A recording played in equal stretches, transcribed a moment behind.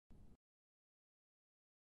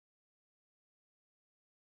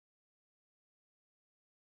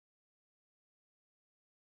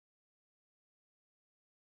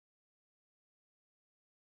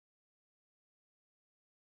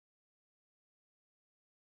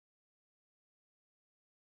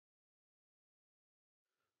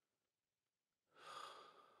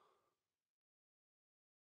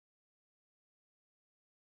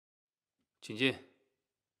请进。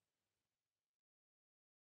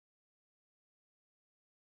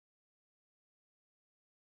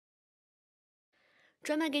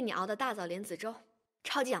专门给你熬的大枣莲子粥，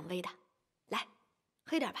超级养胃的，来，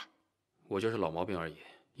喝一点吧。我就是老毛病而已，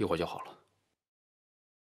一会儿就好了。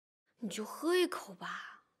你就喝一口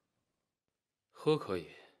吧。喝可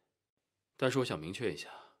以，但是我想明确一下，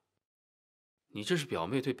你这是表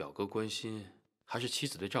妹对表哥关心，还是妻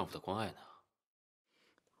子对丈夫的关爱呢？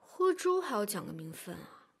喝粥还要讲个名分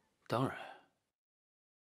啊？当然。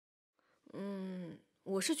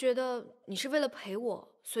我是觉得你是为了陪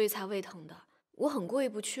我，所以才胃疼的。我很过意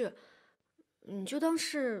不去，你就当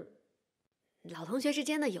是老同学之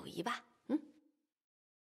间的友谊吧。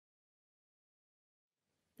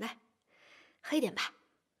来，喝一点吧。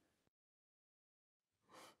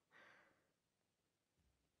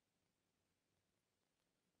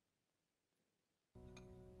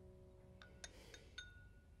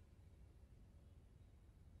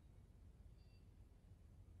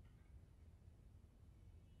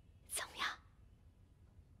怎么样？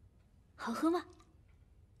好喝吗？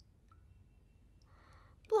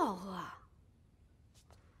不好喝啊？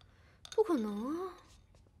不可能啊！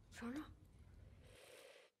尝尝。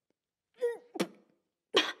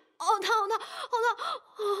好烫，好烫，好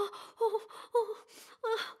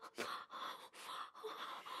烫！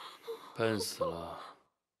笨死了。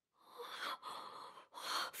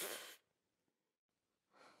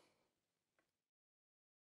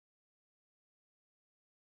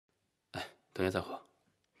哎，等下再喝。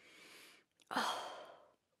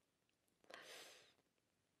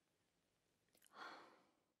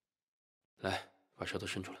来，把舌头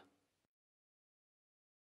伸出来。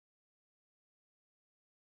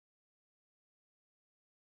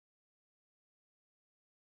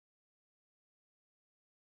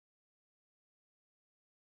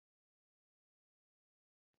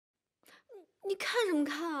你看什么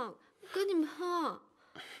看啊？赶紧喷啊！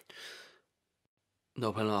那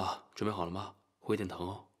我喷了啊，准备好了吗？会有点疼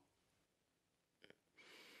哦。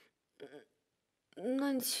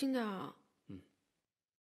那你轻点啊。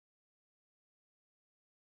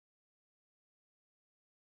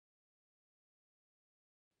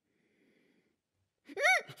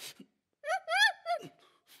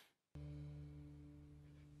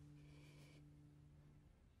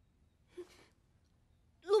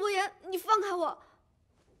陆博言，你放开我！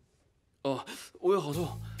哦，我有好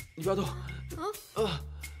痛，你不要动。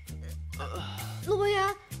陆博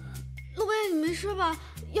言，陆博言，你没事吧？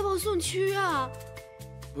要不我送你去医院啊？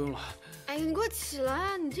不用了。哎呀，你快起来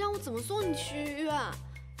啊！你这样我怎么送你去医院？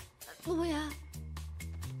陆博言，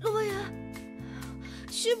陆博言，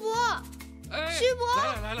徐博，哎，徐博，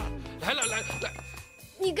来了，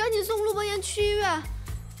你赶紧送陆博言去医院。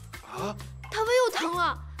啊！他胃又疼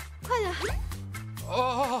了，快点！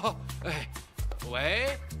哦，哎，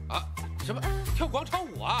喂，啊，什么跳广场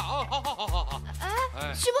舞啊？哦，好。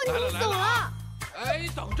哎，徐博，你怎么走了？哎，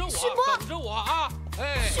等着我，徐博，等着我啊！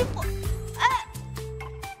哎，徐博，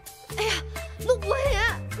哎呀，陆博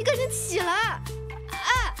言，你赶紧起来！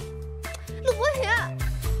哎，陆博言。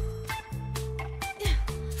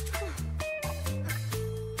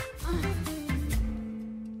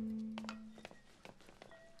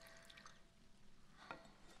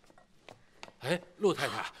哎，陆太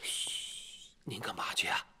太，嘘，您干嘛去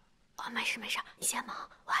啊？哦，没事，你先忙，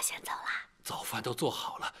我要先走啦。早饭都做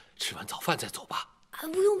好了，吃完早饭再走吧。啊，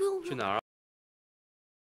不用。去哪儿啊？